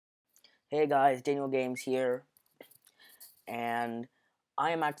Hey guys, Daniel Games here, and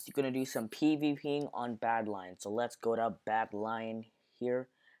I am actually going to do some PvPing on Badlion. So let's go to Badlion here,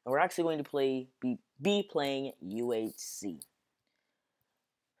 and we're actually going to be playing UHC.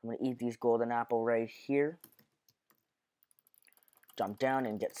 I'm going to eat these golden apple right here, jump down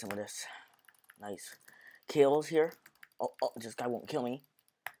and get some of this nice kills here. Oh, this guy won't kill me,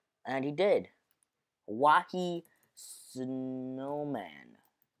 and he did. Wahi Snowman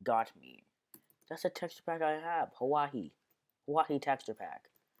got me. That's a texture pack I have. Hawaii texture pack.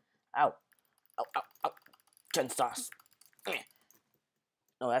 Ow. Ow, ow, ow. 10 sauce.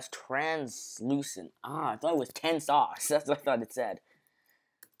 No, that's translucent. I thought it was 10 sauce. That's what I thought it said.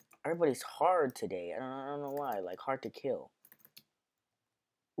 Everybody's hard today. I don't know why. Like, hard to kill.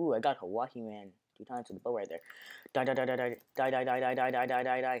 Ooh, I got Hawaii Man 2 times with the bow right there. Die, die, die, die, die, die, die, die, die, die, die, die,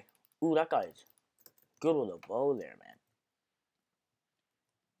 die, die. Ooh, that guy's good with a bow there, man.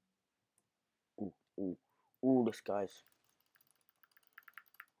 Ooh, this guy's...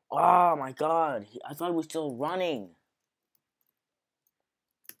 Oh my god, I thought he was still running.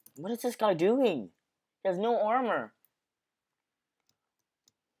 What is this guy doing? He has no armor.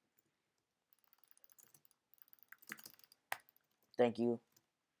 Thank you.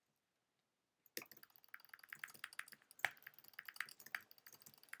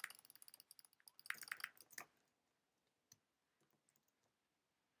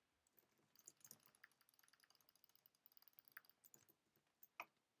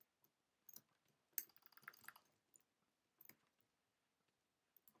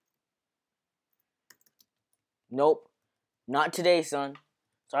 Nope. Not today, son.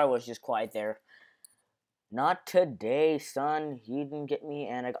 Sorry I was just quiet there. Not today, son. He didn't get me,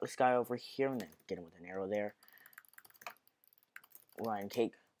 and I got this guy over here. I'm gonna get him with an arrow there. Ryan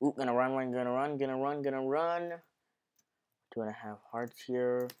Cake. Ooh, gonna run. 2.5 hearts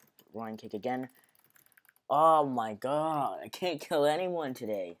here. Ryan Cake again. Oh my god. I can't kill anyone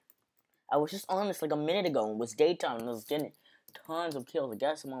today. I was just on this like a minute ago. It was daytime, and I was getting tons of kills. I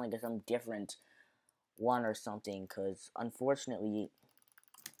guess I'm on like some different one or something, because unfortunately...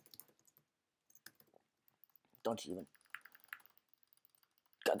 Don't you even...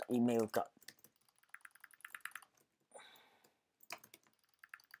 God, you may have got...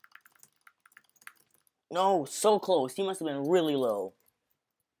 No, so close. He must have been really low.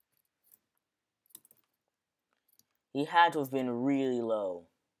 He had to have been really low.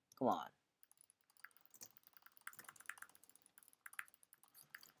 Come on.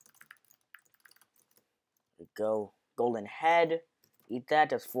 There we go. Golden head. Eat that.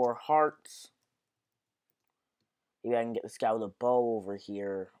 That's 4 hearts. Maybe I can get this guy with a bow over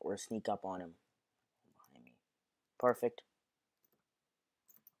here, or sneak up on him. Behind me. Perfect.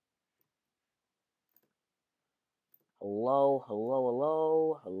 Hello, hello,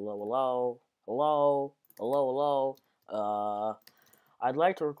 hello, hello, hello, hello, hello, hello. I'd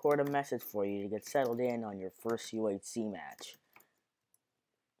like to record a message for you to get settled in on your first UHC match.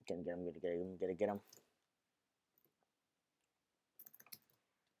 Gonna get him.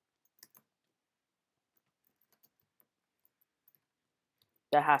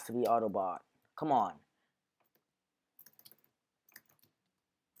 That has to be Autobot. Come on.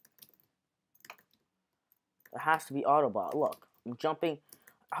 That has to be Autobot. Look, I'm jumping.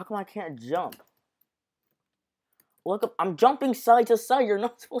 How come I can't jump? Look, I'm jumping side to side. You're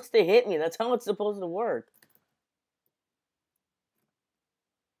not supposed to hit me. That's how it's supposed to work.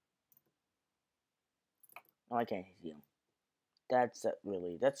 Oh, I can't see him. That's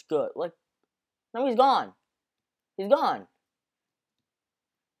really. That's good. Like, no, he's gone. He's gone.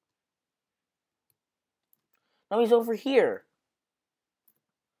 No, he's over here.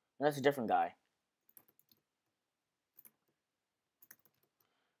 That's a different guy.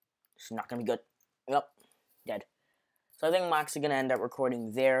 It's not gonna be good. Yep, dead. So I think I'm actually gonna end up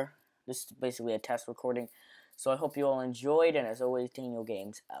recording there. This is basically a test recording. So I hope you all enjoyed, and as always, Daniel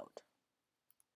Games out.